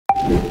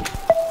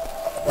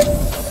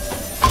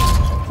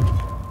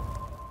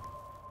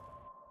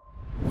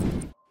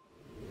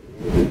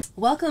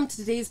Welcome to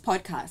today's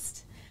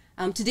podcast.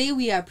 Today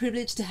we are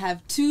privileged to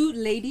have two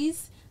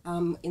ladies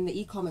in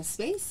the e-commerce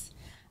space.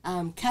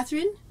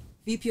 Catherine,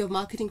 VP of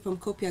Marketing from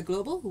Copia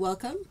Global,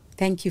 welcome.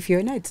 Thank you,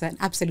 Fiona. It's an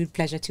absolute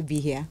pleasure to be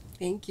here.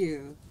 Thank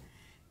you.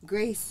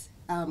 Grace,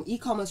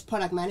 e-commerce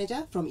product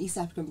manager from East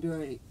African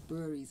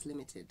Breweries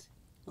Limited.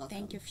 Welcome.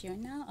 Thank you,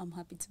 Fiona. I'm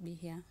happy to be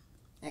here.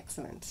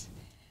 Excellent.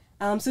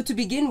 So to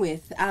begin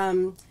with,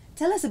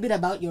 tell us a bit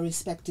about your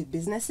respective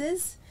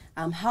businesses,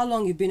 how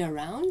long you've been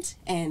around,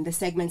 and the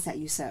segments that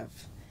you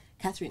serve.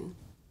 Catherine.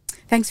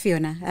 Thanks,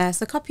 Fiona.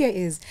 So Copia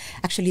is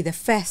actually the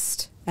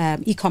first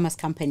e-commerce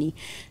company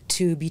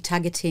to be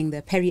targeting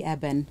the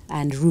peri-urban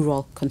and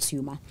rural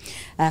consumer.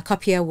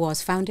 Copia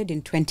was founded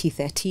in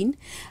 2013,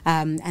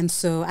 and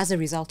so as a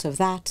result of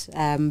that,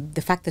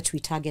 the fact that we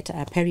target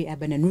a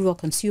peri-urban and rural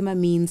consumer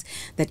means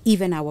that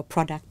even our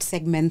product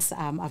segments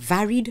are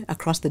varied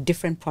across the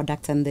different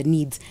products and the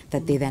needs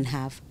that they then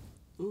have.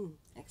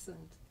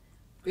 Excellent.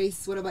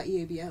 Grace, what about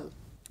EABL?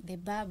 The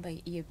bar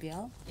by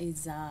EABL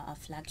is a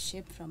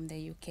flagship from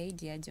the UK,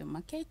 Diageo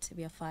market.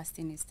 We are first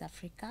in East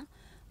Africa,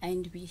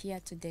 and we're here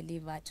to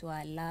deliver to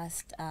our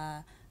last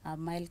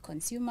mile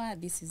consumer.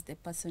 This is the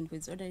person who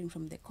is ordering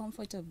from the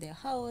comfort of their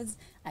house,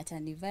 at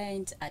an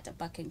event, at a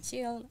park and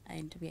chill,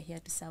 and we are here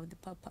to serve the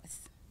purpose.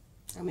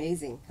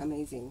 Amazing,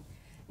 amazing.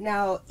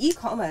 Now,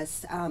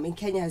 e-commerce in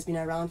Kenya has been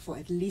around for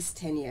at least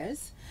 10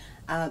 years,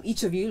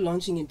 each of you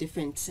launching in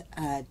different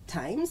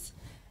times.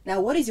 Now,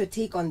 what is your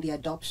take on the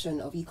adoption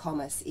of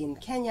e-commerce in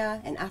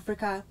Kenya and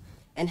Africa,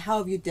 and how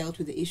have you dealt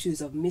with the issues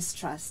of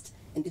mistrust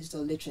and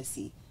digital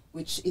literacy,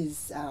 which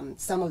is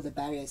some of the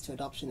barriers to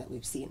adoption that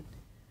we've seen?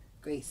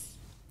 Grace.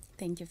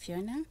 Thank you,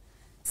 Fiona.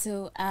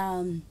 So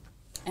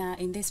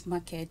in this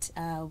market,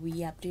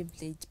 we are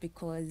privileged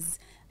because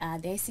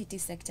the ICT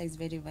sector is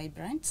very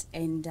vibrant,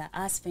 and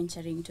us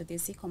venturing into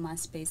this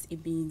e-commerce space,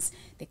 it means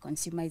the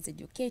consumer is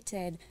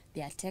educated,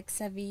 they are tech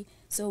savvy.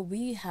 So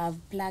we have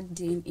plugged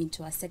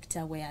into a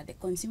sector where the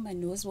consumer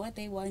knows what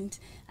they want,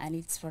 and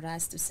it's for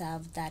us to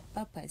serve that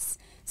purpose.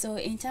 So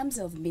in terms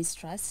of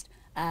mistrust,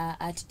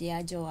 at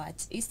Diageo,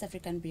 at East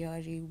African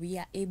Brewery, we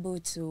are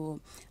able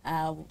to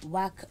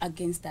work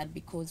against that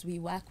because we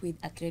work with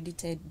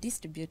accredited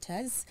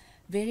distributors,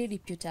 very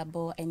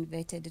reputable and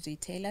vetted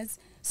retailers.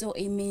 So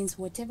it means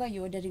whatever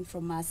you're ordering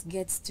from us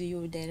gets to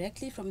you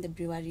directly from the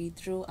brewery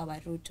through our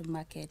route to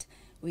market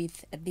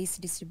with these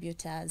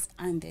distributors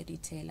and the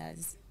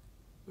retailers.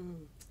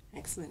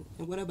 Excellent.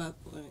 And what about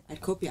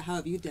at Copia? How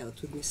have you dealt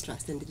with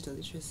mistrust and digital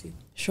literacy?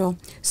 Sure.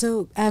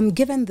 So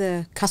given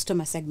the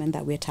customer segment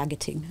that we're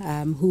targeting,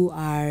 who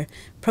are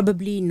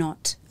probably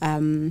not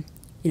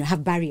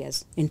have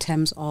barriers in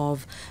terms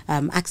of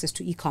access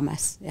to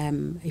e-commerce.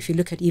 If you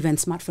look at even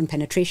smartphone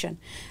penetration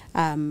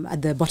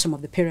at the bottom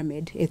of the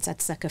pyramid, it's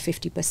at circa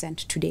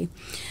 50% today.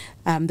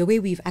 The way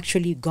we've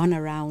actually gone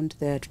around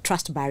the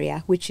trust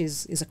barrier, which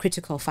is a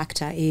critical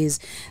factor, is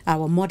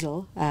our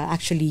model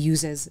actually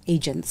uses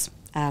agents.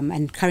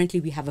 And currently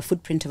we have a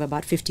footprint of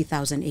about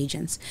 50,000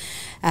 agents.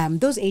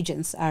 Those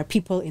agents are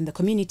people in the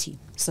community.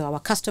 So our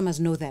customers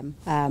know them,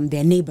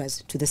 they're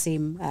neighbors to the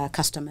same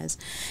customers.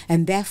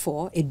 And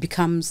therefore they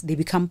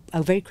become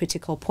a very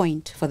critical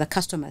point for the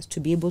customers to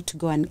be able to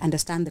go and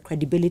understand the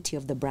credibility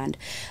of the brand,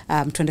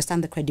 to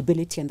understand the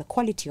credibility and the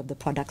quality of the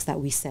products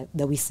that we sell.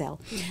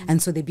 Mm-hmm.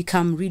 And so they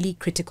become really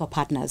critical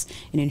partners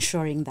in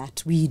ensuring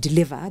that we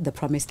deliver the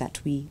promise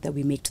that we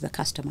make to the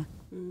customer.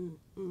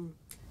 Mm-hmm.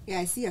 Yeah,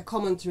 I see a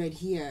common thread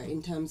here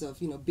in terms of,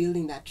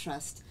 building that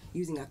trust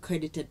using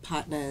accredited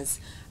partners.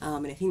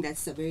 And I think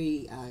that's a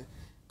very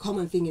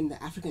common thing in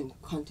the African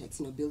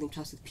context, building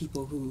trust with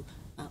people who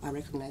are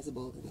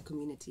recognizable in the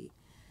community.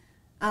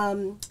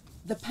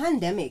 The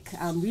pandemic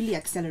really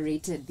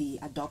accelerated the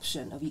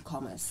adoption of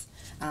e-commerce,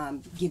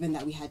 given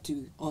that we had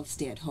to all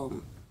stay at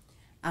home.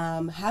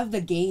 Have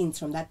the gains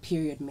from that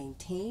period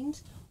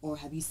maintained, or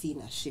have you seen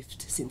a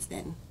shift since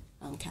then?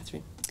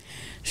 Catherine?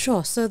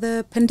 Sure. So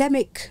the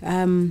pandemic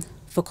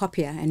for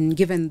Copia, and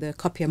given the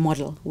Copia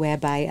model,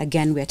 whereby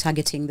again we're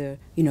targeting the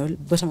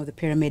bottom of the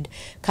pyramid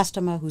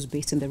customer who's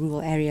based in the rural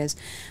areas,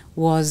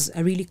 was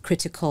a really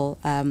critical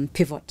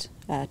pivot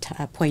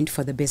point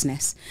for the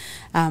business.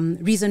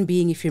 Reason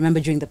being, if you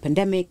remember, during the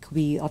pandemic,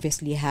 we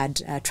obviously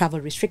had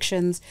travel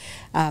restrictions,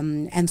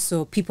 and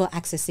so people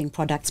accessing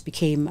products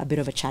became a bit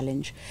of a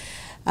challenge.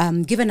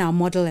 Given our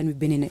model, and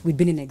we've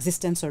been in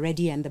existence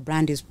already, and the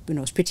brand is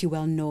pretty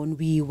well known,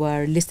 we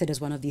were listed as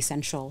one of the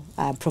essential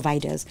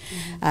providers.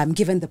 Mm-hmm.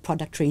 Given the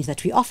product range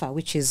that we offer,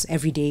 which is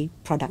everyday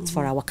products mm-hmm.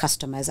 for our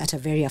customers at a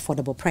very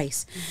affordable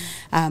price.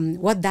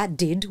 Mm-hmm. What that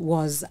did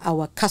was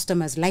our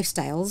customers'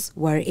 lifestyles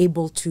were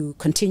able to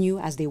continue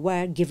as they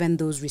were, given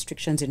those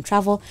restrictions in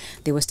travel.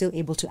 They were still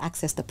able to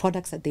access the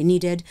products that they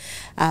needed.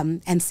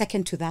 And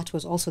second to that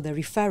was also the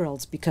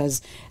referrals,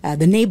 because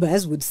the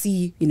neighbors would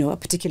see a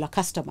particular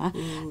customer.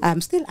 Mm-hmm.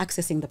 still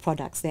accessing the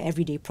products, their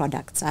everyday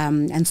products.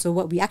 And so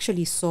what we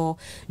actually saw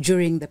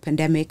during the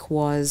pandemic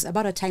was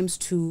about a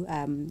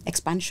 ×2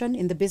 expansion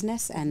in the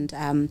business and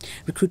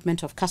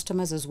recruitment of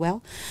customers as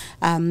well.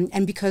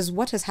 And because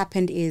what has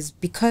happened is,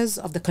 because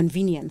of the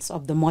convenience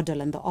of the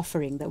model and the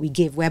offering that we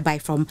give, whereby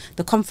from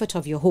the comfort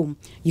of your home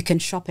you can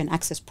shop and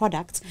access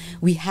products,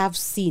 we have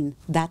seen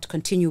that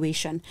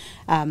continuation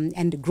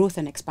and the growth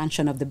and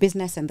expansion of the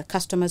business, and the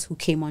customers who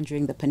came on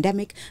during the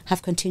pandemic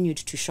have continued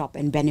to shop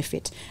and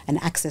benefit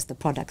and access the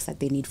products that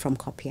they need from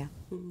Copia.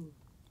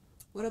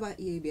 What about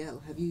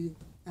EABL? Have you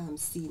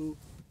seen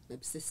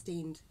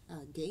sustained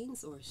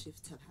gains, or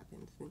shifts have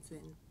happened since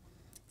then?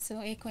 So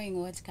echoing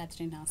what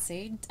Catherine has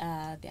said,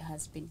 there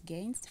has been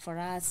gains. For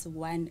us,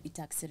 one, it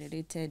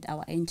accelerated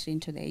our entry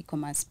into the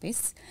e-commerce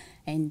space,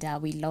 and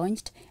we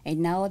launched, and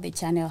now the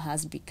channel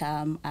has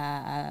become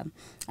a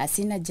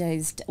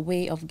synergized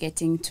way of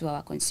getting to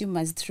our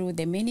consumers through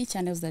the many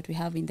channels that we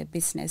have in the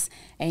business,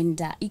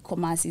 and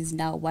e-commerce is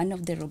now one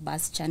of the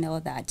robust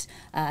channels that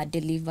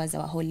delivers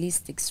our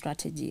holistic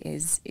strategy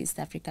as East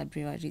Africa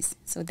breweries.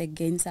 So the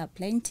gains are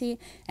plenty,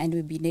 and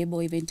we've been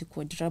able even to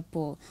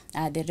quadruple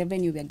the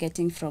revenue we are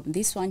getting from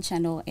this one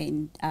channel,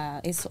 and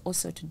it's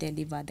also to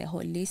deliver the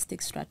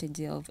holistic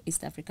strategy of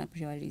East African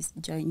breweries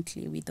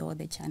jointly with all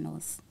the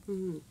channels.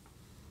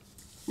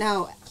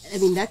 Now, I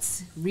mean,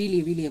 that's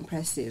really, really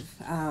impressive.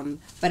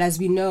 But as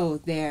we know,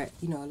 there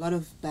are a lot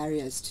of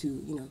barriers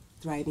to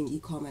thriving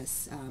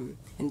e-commerce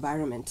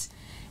environment.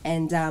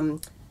 And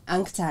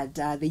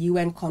UNCTAD, the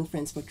UN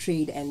Conference for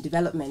Trade and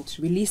Development,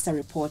 released a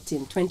report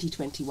in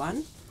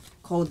 2021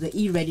 called the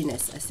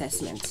E-Readiness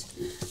Assessment.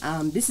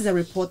 This is a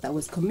report that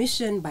was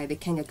commissioned by the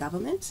Kenya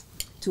government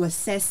to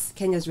assess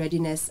Kenya's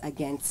readiness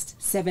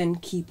against 7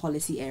 key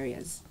policy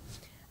areas.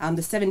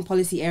 The 7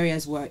 policy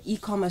areas were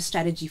e-commerce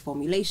strategy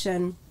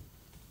formulation,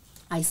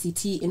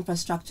 ICT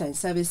infrastructure and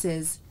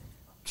services,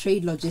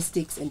 trade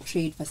logistics and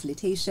trade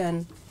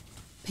facilitation,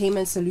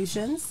 payment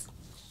solutions,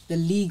 the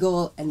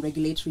legal and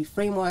regulatory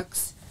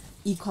frameworks,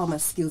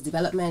 e-commerce skills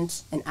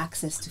development, and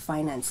access to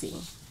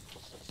financing.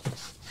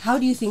 How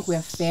do you think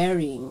we're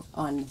faring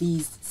on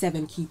these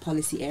 7 key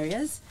policy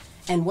areas,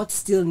 and what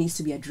still needs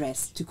to be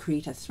addressed to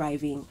create a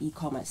thriving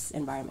e-commerce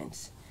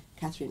environment?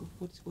 Catherine,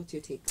 what's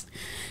your take?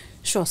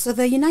 Sure. So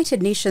the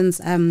United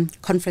Nations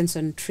Conference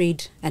on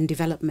Trade and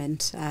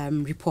Development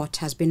report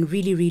has been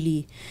really,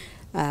 really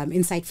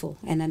insightful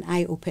and an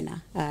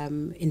eye-opener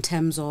in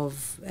terms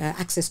of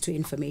access to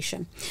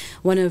information.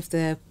 One of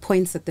the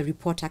points that the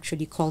report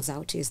actually calls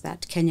out is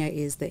that Kenya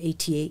is the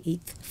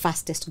 88th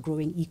fastest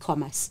growing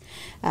e-commerce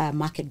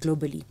market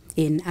globally.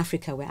 In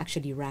Africa, we're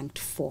actually ranked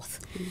 4th.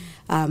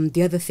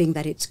 The other thing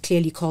that it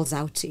clearly calls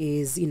out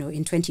is, in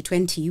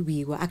 2020,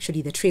 we were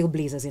actually the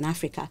trailblazers in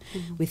Africa,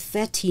 with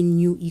 13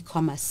 new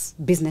e-commerce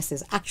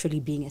businesses actually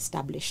being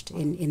established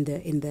in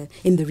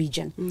the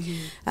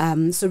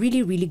region. So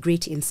really, really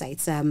great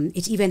insights.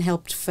 It even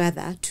helped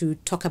further to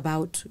talk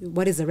about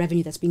what is the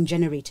revenue that's being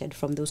generated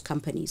from those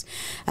companies,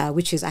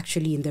 which is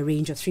actually in the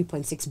range of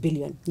 $3.6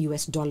 billion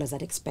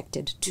that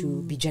expected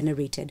to be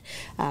generated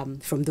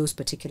from those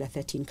particular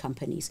 13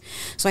 companies.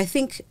 So I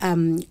think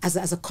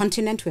as a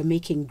continent, we're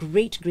making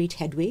great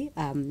headway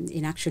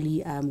in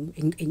actually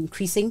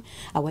increasing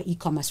our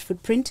e-commerce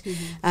footprint,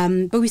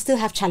 but we still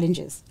have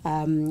challenges.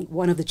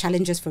 One of the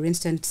challenges, for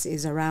instance,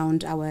 is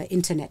around our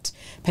internet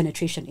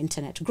penetration,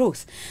 internet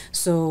growth.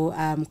 So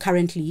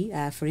currently,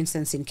 for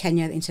instance, in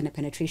Kenya, the internet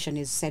penetration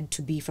is said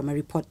to be, from a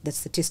report that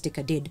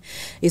Statistica did,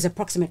 is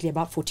approximately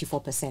about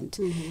 44%.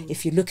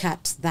 If you look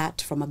at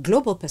that from a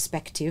global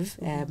perspective,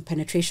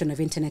 penetration of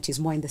internet is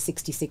more in the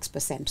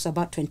 66%, so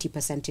about 20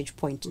 percentage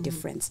point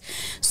difference.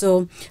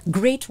 So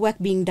great work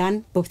being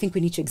done, but I think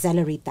we need to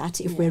accelerate that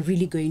if we're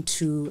really going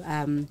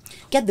to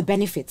get the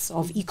benefits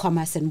of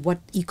e-commerce and what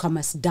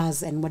e-commerce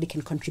does and what it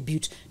can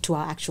contribute to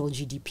our actual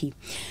GDP.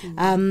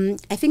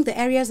 I think the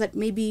areas that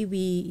maybe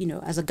we,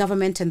 as a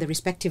government and the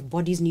respective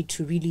bodies need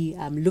to really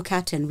look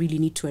at and really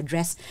need to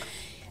address.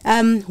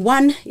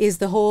 One is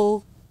the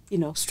whole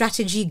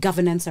strategy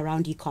governance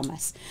around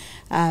e-commerce.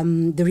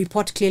 The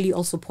report clearly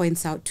also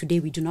points out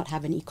today we do not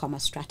have an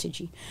e-commerce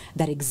strategy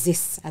that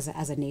exists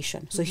as a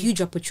nation. So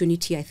huge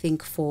opportunity, I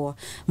think, for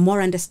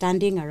more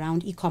understanding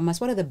around e-commerce.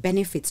 What are the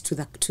benefits to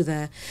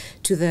the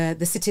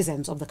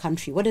citizens of the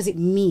country? What does it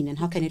mean, and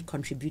how can it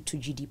contribute to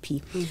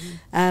GDP?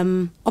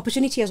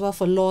 Opportunity as well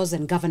for laws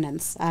and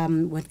governance.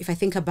 If I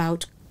think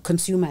about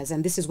consumers,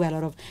 and this is where a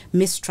lot of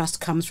mistrust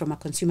comes from a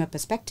consumer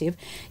perspective.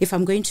 If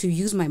I'm going to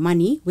use my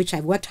money, which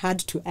I've worked hard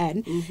to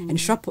earn, and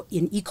shop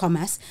in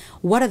e-commerce,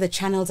 what are the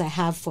channels I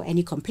have for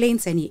any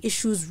complaints, any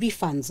issues,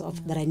 refunds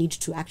that I need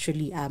to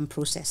actually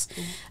process?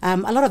 A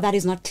lot of that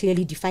is not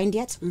clearly defined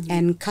yet,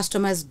 and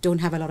customers don't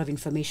have a lot of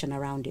information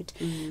around it.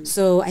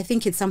 So I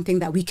think it's something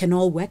that we can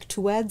all work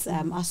towards,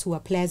 us who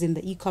are players in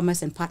the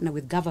e-commerce, and partner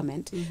with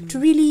government to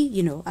really,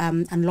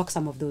 unlock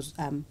some of those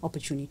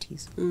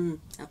opportunities.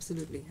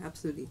 Absolutely.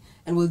 absolutely.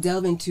 And we'll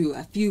delve into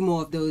a few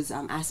more of those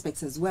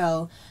aspects as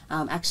well.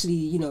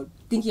 Actually,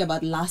 thinking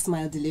about last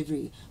mile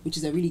delivery, which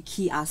is a really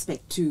key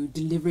aspect to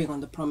delivering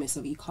on the promise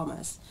of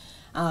e-commerce.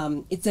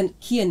 It's a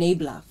key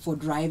enabler for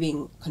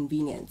driving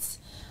convenience.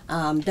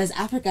 Does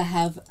Africa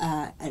have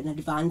an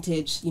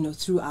advantage,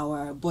 through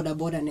our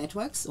border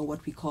networks, or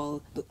what we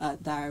call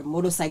our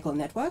motorcycle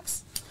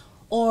networks?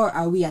 Or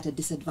are we at a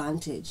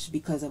disadvantage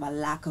because of a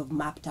lack of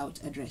mapped out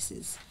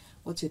addresses?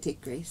 What's your take,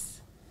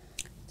 Grace?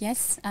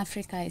 Yes,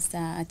 Africa is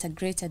at a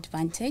great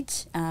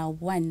advantage.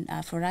 One,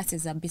 for us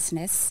as a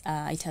business,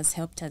 it has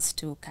helped us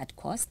to cut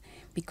costs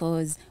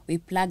because we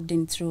plugged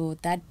in through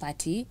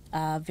third-party,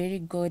 very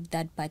good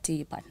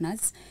third-party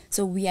partners.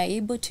 So we are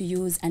able to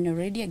use an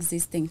already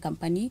existing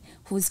company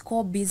whose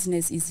core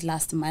business is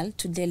last mile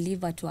to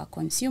deliver to our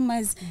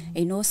consumers.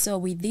 And also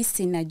with this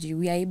synergy,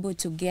 we are able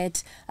to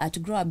get to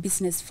grow our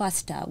business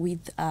faster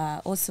with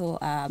also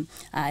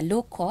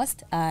low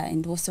cost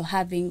and also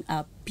having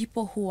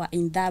people who are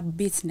in that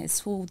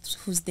business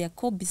whose their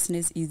core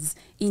business is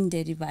in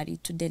delivery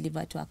to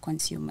deliver to our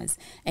consumers.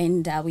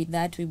 And with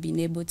that, we've been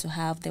able to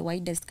have the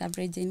widest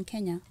coverage in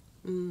Kenya.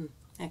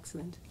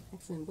 Excellent.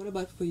 What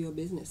about for your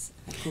business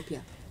at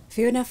Copia?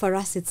 Fiona, for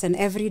us, it's an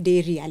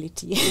everyday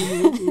reality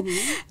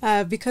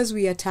because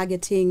we are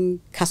targeting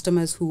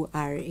customers who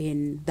are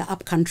in the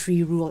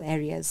upcountry rural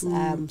areas.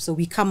 So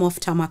we come off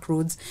tarmac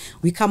roads,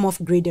 we come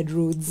off graded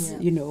roads,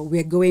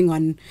 we're going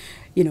on,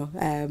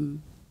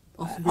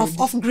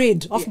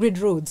 off-grid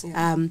roads.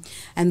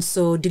 And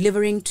so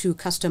delivering to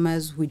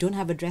customers who don't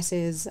have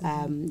addresses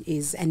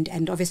is,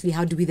 and obviously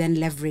how do we then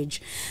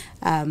leverage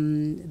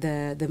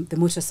the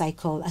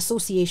motorcycle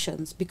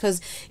associations? Because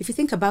if you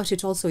think about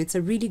it also, it's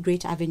a really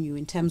great avenue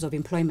in terms of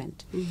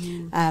employment.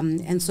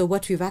 And so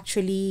what we've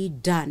actually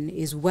done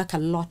is work a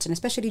lot, and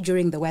especially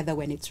during the weather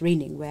when it's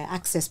raining, where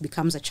access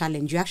becomes a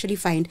challenge, you actually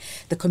find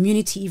the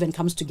community even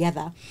comes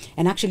together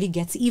and actually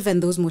gets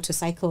even those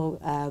motorcycle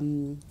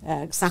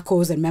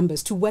SACCOs and members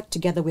to work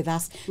together with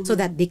us so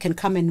that they can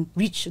come and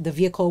reach the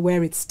vehicle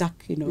where it's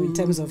stuck, in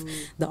terms of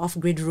the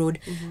off-grid road,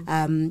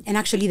 and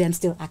actually then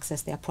still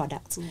access their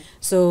products.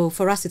 So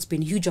for us, it's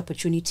been a huge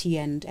opportunity,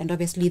 and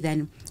obviously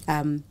then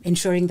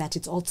ensuring that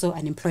it's also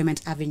an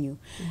employment avenue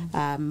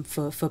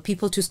for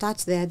people to start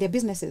their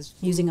businesses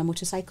using a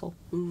motorcycle.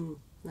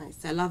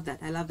 Nice. I love that.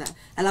 I love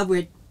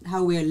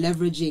how we're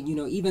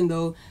leveraging, even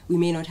though we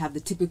may not have the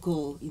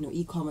typical,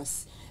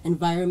 e-commerce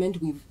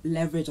environment, we've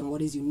leveraged on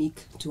what is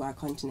unique to our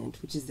continent,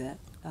 which is the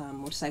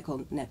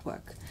motorcycle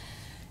network.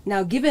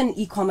 Now, given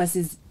e-commerce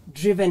is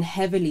driven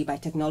heavily by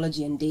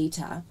technology and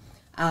data,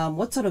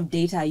 what sort of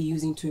data are you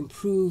using to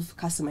improve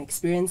customer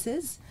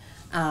experiences?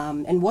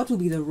 And what will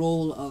be the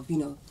role of,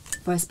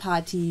 first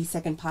party,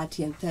 second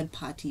party, and third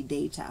party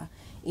data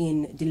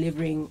in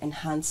delivering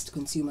enhanced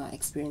consumer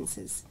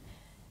experiences?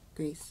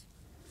 Grace?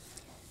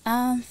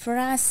 For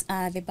us,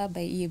 the Baba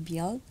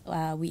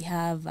EUBL, we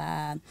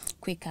have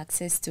quick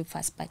access to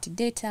first-party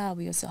data.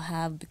 We also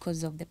have,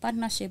 because of the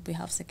partnership, we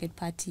have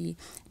second-party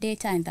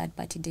data and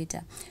third-party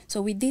data.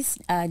 So with this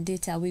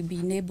data, we've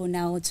been able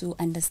now to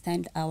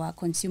understand our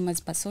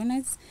consumers'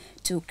 personas,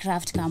 to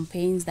craft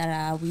campaigns that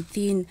are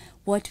within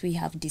what we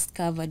have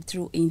discovered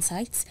through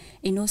insights,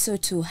 and also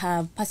to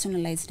have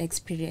personalized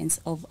experience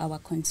of our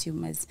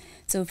consumers.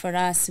 So for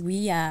us,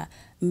 we are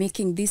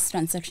making this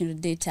transactional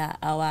data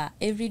our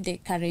everyday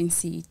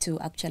currency to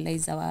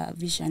actualize our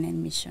vision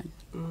and mission.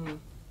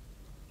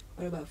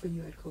 What about for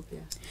you at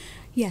Copia?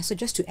 Yeah, so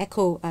just to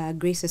echo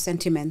Grace's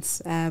sentiments,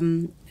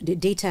 the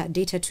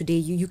data today,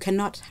 you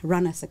cannot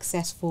run a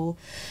successful,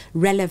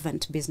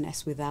 relevant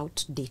business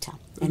without data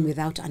and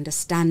without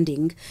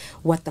understanding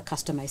what the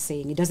customer is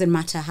saying. It doesn't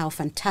matter how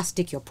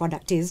fantastic your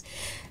product is,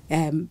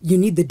 you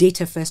need the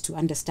data first to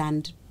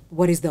understand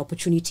what is the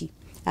opportunity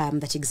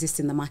that exists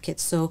in the market.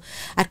 So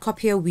at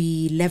Copia,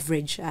 we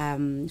leverage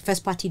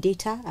first-party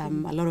data,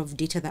 a lot of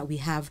data that we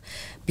have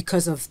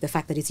because of the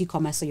fact that it's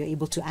e-commerce, so you're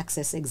able to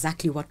access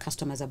exactly what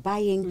customers are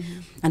buying,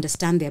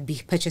 understand their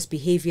purchase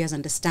behaviors,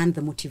 understand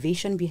the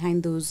motivation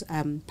behind those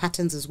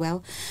patterns as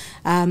well.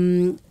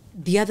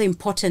 The other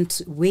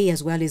important way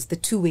as well is the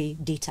two-way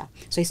data.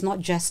 So it's not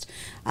just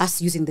us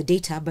using the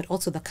data, but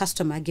also the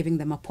customer, giving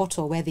them a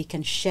portal where they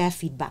can share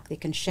feedback, they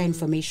can share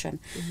information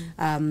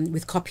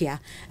with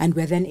Copia, and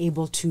we're then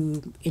able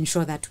to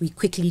ensure that we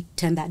quickly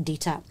turn that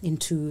data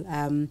into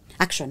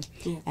action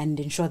and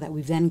ensure that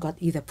we've then got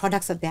either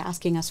products that they're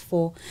asking us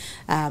for.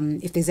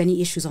 If there's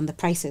any issues on the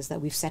prices that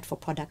we've set for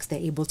products, they're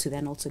able to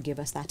then also give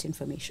us that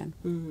information.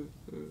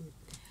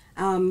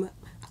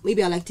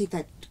 Maybe I'd like to take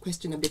that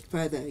question a bit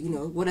further.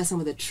 What are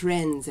some of the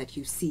trends that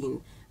you've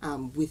seen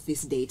with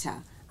this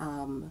data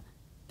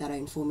that are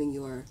informing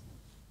your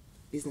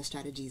business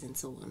strategies and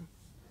so on?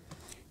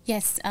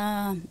 Yes,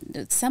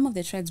 some of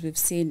the trends we've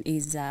seen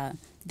is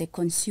the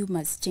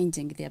consumers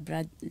changing their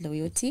brand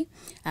loyalty.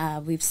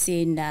 We've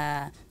seen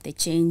the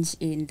change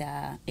in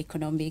the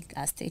economic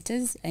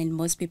status, and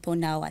most people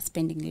now are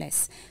spending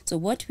less. So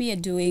what we are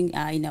doing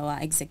in our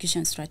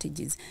execution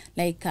strategies,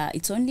 like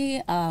it's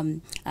only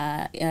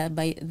by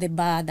the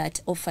bar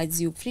that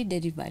offers you free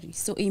delivery.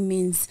 So it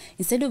means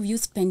instead of you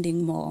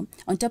spending more,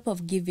 on top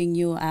of giving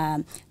you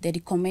the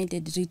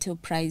recommended retail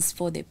price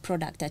for the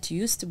product that you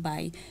used to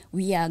buy,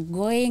 we are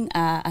going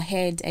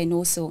ahead and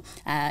also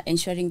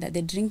ensuring that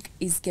the drink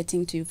is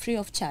getting to you free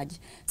of charge.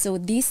 So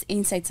these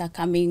insights are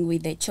coming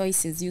with the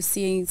choices. You're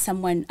seeing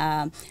someone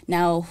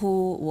now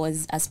who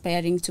was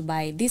aspiring to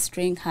buy this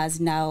drink has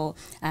now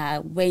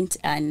went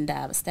and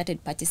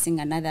started purchasing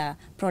another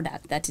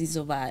product that is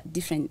of a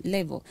different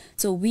level.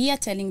 So we are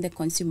telling the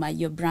consumer,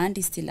 your brand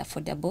is still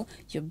affordable,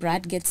 your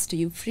brand gets to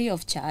you free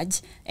of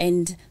charge,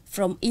 and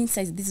from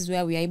insights, this is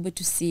where we are able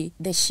to see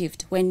the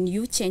shift. When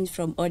you change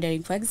from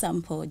ordering, for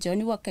example,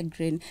 Johnny Walker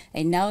Green,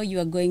 and now you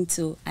are going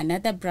to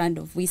another brand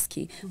of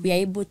whiskey, we are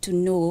able to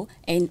know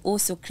and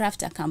also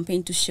craft a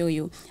campaign to show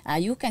you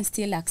you can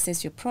still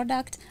access your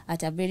product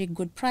at a very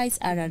good price,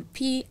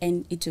 RRP,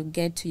 and it will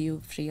get to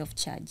you free of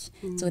charge.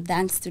 So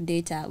thanks to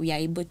data, we are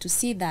able to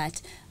see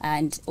that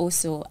and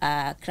also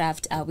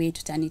craft a way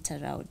to turn it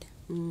around.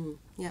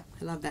 Yeah,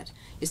 I love that.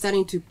 You're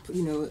starting to,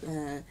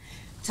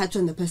 touch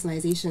on the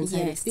personalization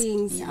side of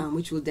things,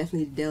 which we'll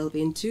definitely delve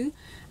into.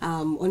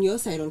 On your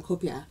side, on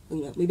Copia,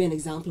 maybe an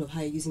example of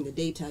how you're using the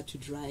data to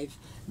drive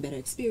better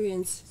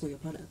experience for your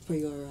product, for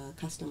your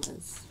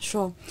customers.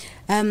 Sure.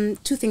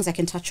 Two things I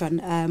can touch on.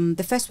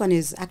 The first one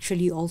is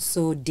actually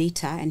also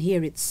data, and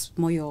here it's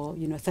more your,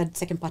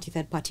 third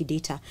party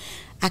data,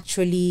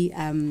 actually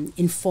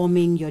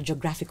informing your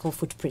geographical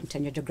footprint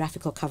and your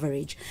geographical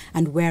coverage,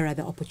 and where are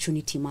the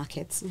opportunity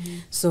markets.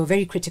 So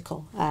very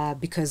critical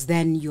because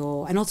then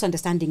and also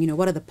understanding,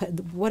 what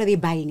are they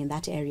buying in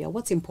that area,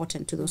 what's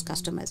important to those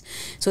customers,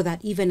 so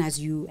that even as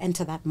you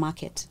enter that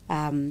market,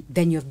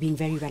 then you're being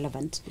very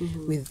relevant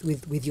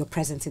with your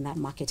presence in that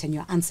market, and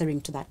you're answering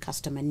to that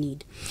customer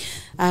need.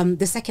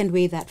 The second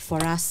way that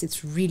for us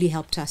it's really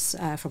helped us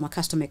from a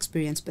customer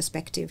experience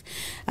perspective,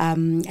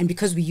 and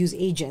because we use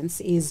agents,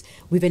 is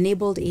we've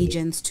enabled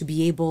agents to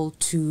be able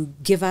to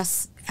give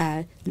us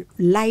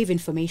live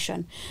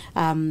information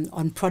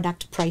on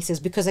product prices,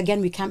 because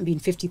again, we can't be in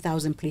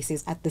 50,000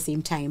 places at the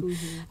same time,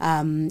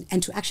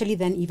 and to actually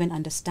then even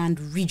understand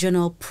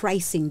regional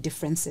pricing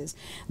differences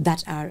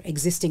that are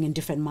existing in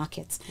different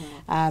markets.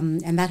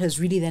 And that has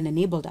really then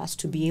enabled us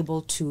to be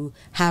able to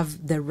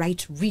have the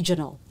right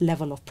regional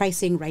level of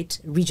pricing, right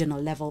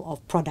regional level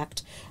of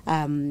product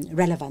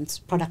relevance,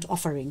 product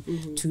offering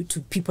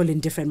to people in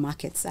different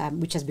markets,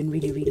 which has been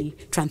really, really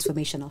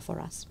transformational for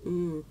us.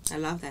 I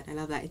love that.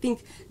 I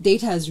think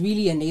data has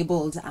really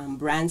enabled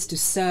brands to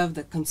serve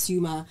the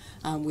consumer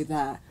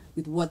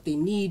with what they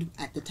need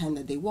at the time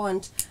that they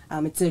want.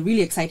 It's a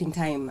really exciting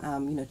time,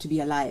 to be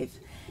alive.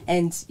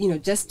 And,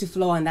 just to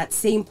flow on that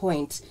same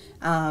point,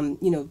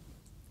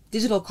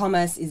 digital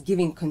commerce is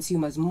giving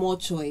consumers more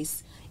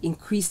choice,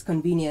 increased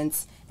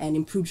convenience, and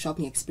improved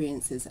shopping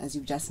experiences, as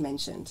you've just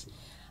mentioned.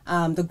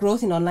 The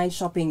growth in online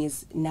shopping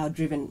is now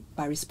driven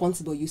by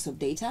responsible use of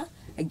data.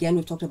 Again,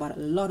 we've talked about a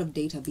lot of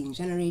data being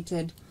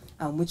generated,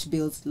 which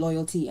builds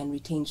loyalty and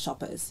retains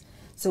shoppers.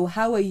 So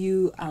how are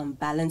you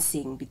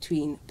balancing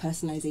between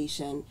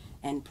personalization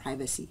and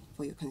privacy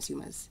for your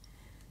consumers?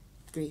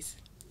 Grace?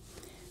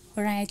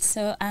 All right,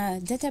 so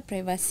data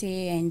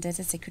privacy and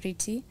data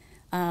security,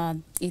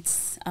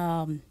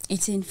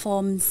 it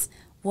informs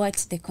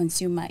what the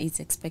consumer is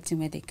expecting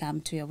when they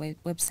come to your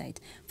website.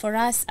 For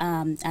us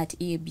at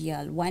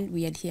EABL, one,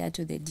 we adhere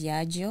to the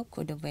Diageo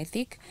Code of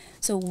Ethics.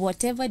 So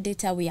whatever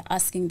data we are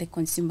asking the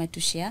consumer to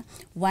share,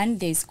 one,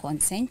 there is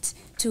consent.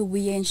 Two,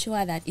 we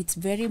ensure that it's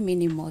very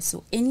minimal.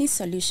 So any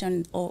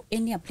solution or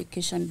any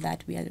application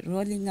that we are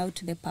rolling out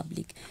to the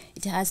public,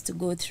 it has to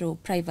go through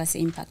privacy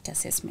impact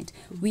assessment.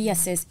 We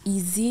assess,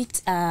 is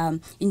it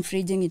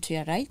infringing into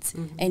your rights?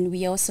 And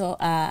we also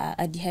are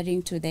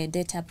adhering to the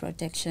Data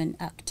Protection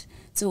Act.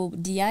 So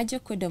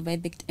Diageo Code of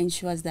Ethics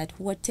ensures that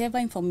whatever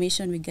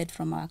information we get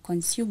from our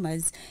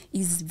consumers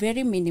is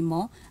very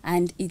minimal,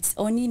 and it's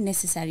only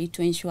necessary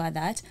to ensure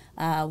that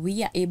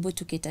we are able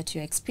to cater to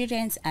your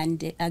experience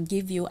and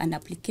give you an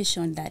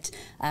application that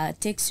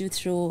takes you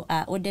through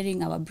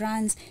ordering our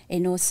brands,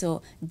 and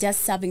also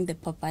just serving the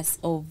purpose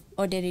of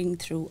ordering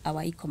through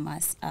our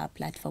e-commerce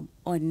platform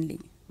only.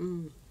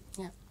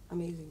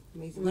 Amazing.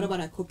 What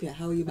about at Copia?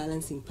 How are you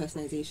balancing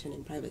personalization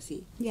and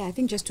privacy? Yeah, I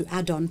think just to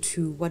add on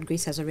to what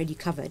Grace has already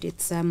covered,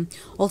 it's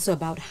also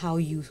about how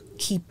you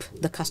keep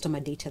the customer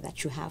data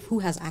that you have, who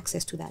has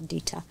access to that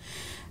data,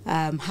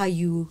 how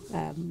you,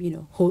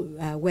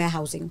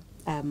 warehousing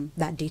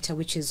that data,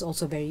 which is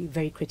also very,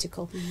 very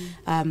critical.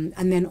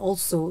 And then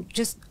also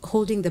just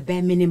holding the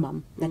bare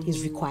minimum that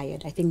is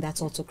required. I think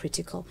that's also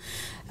critical.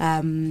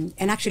 And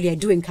actually, I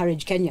do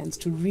encourage Kenyans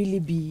to really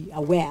be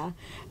aware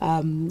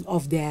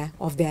of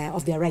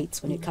their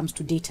rights when it comes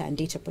to data and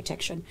data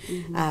protection,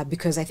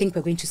 because I think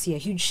we're going to see a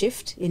huge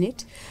shift in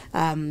it.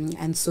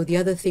 And so the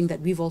other thing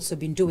that we've also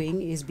been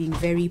doing is being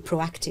very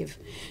proactive,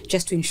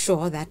 just to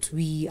ensure that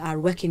we are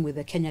working with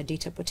the Kenya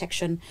Data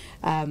Protection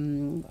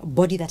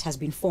body that has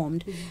been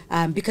formed,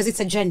 because it's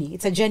a journey.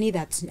 It's a journey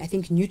that's, I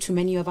think, new to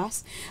many of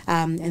us.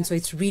 And so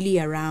it's really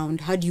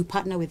around how do you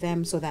partner with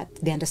them so that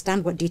they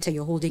understand what data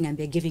you're holding and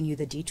they're giving you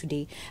the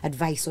day-to-day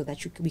advice so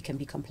that we can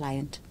be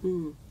compliant.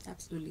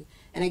 Absolutely.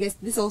 And I guess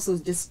this also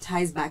just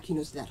ties back,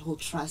 to that whole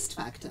trust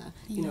factor.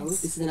 You know,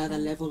 this is another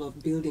level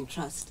of building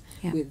trust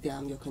with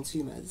your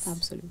consumers.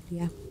 Absolutely,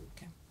 yeah.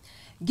 Okay.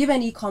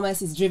 Given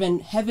e-commerce is driven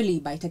heavily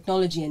by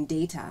technology and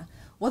data,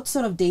 what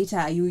sort of data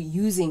are you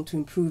using to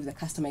improve the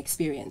customer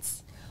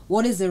experience?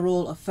 What is the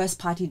role of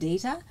first-party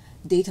data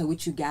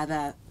which you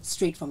gather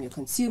straight from your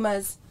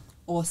consumers,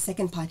 or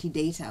second-party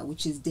data,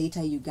 which is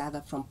data you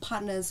gather from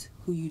partners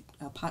who you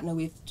partner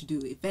with to do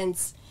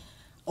events,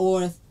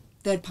 or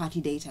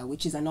third-party data,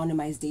 which is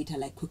anonymized data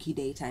like cookie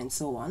data and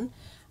so on?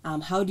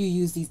 How do you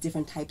use these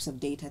different types of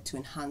data to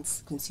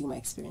enhance consumer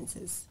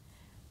experiences?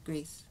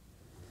 Grace?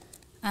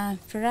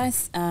 For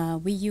us,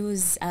 we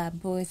use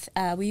both.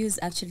 We use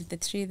actually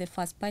the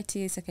first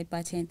party, second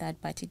party, and third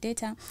party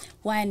data.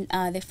 When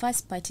the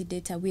first party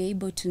data, we're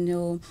able to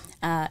know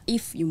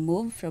if you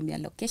move from your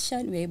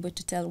location. We're able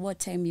to tell what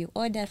time you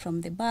order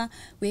from the bar.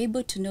 We're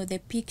able to know the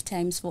peak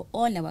times for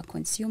all our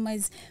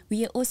consumers.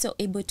 We are also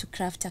able to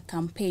craft a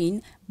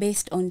campaign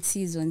based on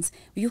seasons.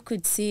 You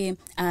could see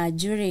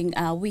during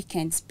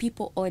weekends,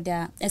 people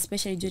order,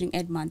 especially during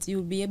Eid months,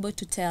 you'll be able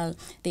to tell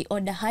they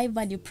order high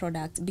value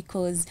products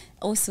because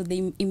also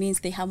it means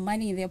they have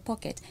money in their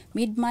pocket.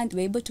 Mid-month,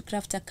 we're able to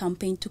craft a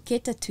campaign to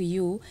cater to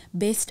you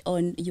based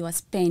on your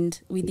spend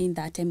within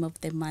that time of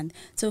the month.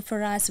 So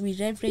for us, we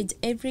leverage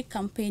every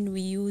campaign.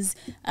 We use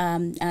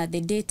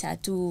the data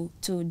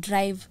to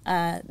drive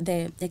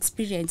the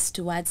experience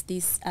towards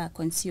this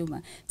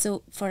consumer.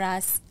 So for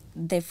us,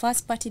 the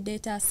first party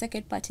data,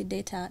 second party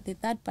data, the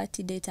third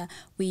party data,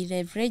 we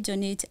leverage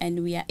on it,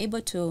 and we are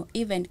able to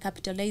even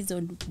capitalize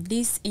on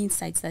these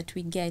insights that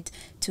we get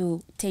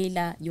to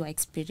tailor your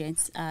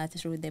experience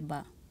through the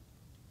bar.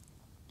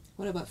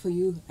 What about for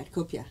you at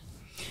Copia?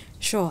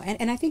 Sure,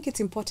 and I think it's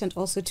important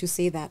also to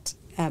say that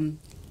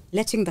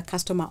letting the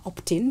customer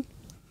opt in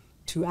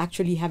to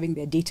actually having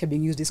their data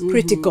being used is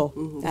critical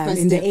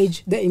in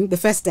the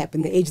first step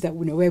in the age that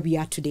where we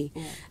are today,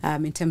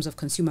 in terms of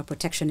consumer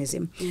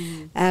protectionism.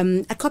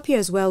 At Copia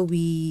as well,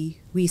 we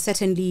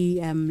certainly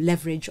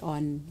leverage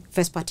on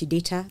first party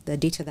data, the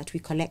data that we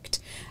collect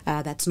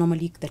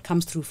that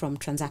comes through from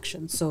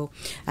transactions. So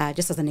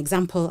just as an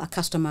example, a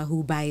customer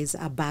who buys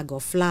a bag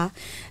of flour,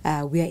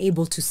 we are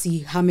able to see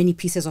how many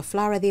pieces of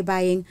flour are they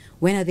buying,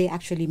 when are they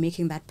actually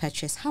making that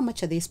purchase, how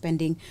much are they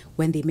spending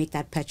when they make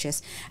that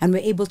purchase, and we're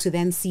able to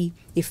then see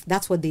if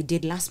that's what they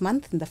did last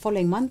month, in the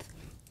following month,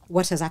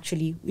 what has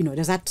actually,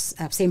 does that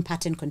same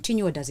pattern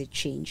continue or does it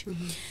change?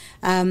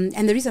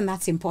 And the reason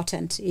that's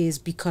important is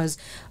because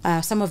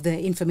some of the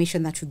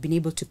information that we've been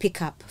able to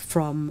pick up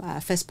from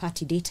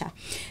first-party data,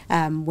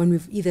 when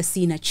we've either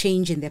seen a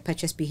change in their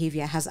purchase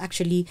behavior, has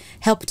actually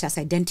helped us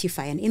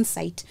identify an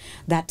insight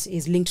that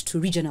is linked to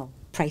regional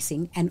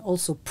pricing and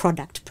also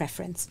product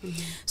preference.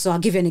 So I'll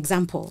give you an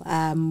example.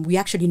 We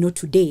actually know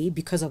today,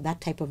 because of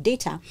that type of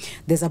data,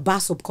 there's a bar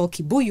soap called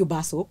Kibuyu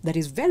bar soap that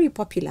is very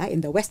popular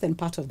in the western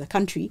part of the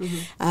country.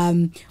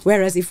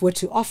 Whereas if we're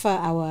to offer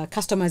our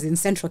customers in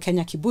central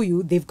Kenya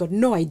Kibuyu, they've got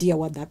no idea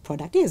what that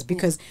product is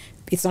because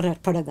it's not a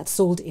product that's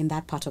sold in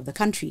that part of the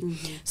country.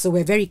 So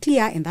we're very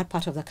clear in that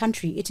part of the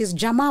country, it is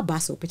Jama bar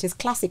soap, it is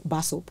classic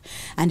bar soap,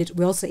 and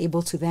we're also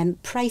able to then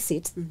price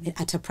it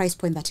at a price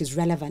point that is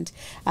relevant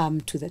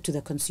to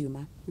the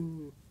consumer.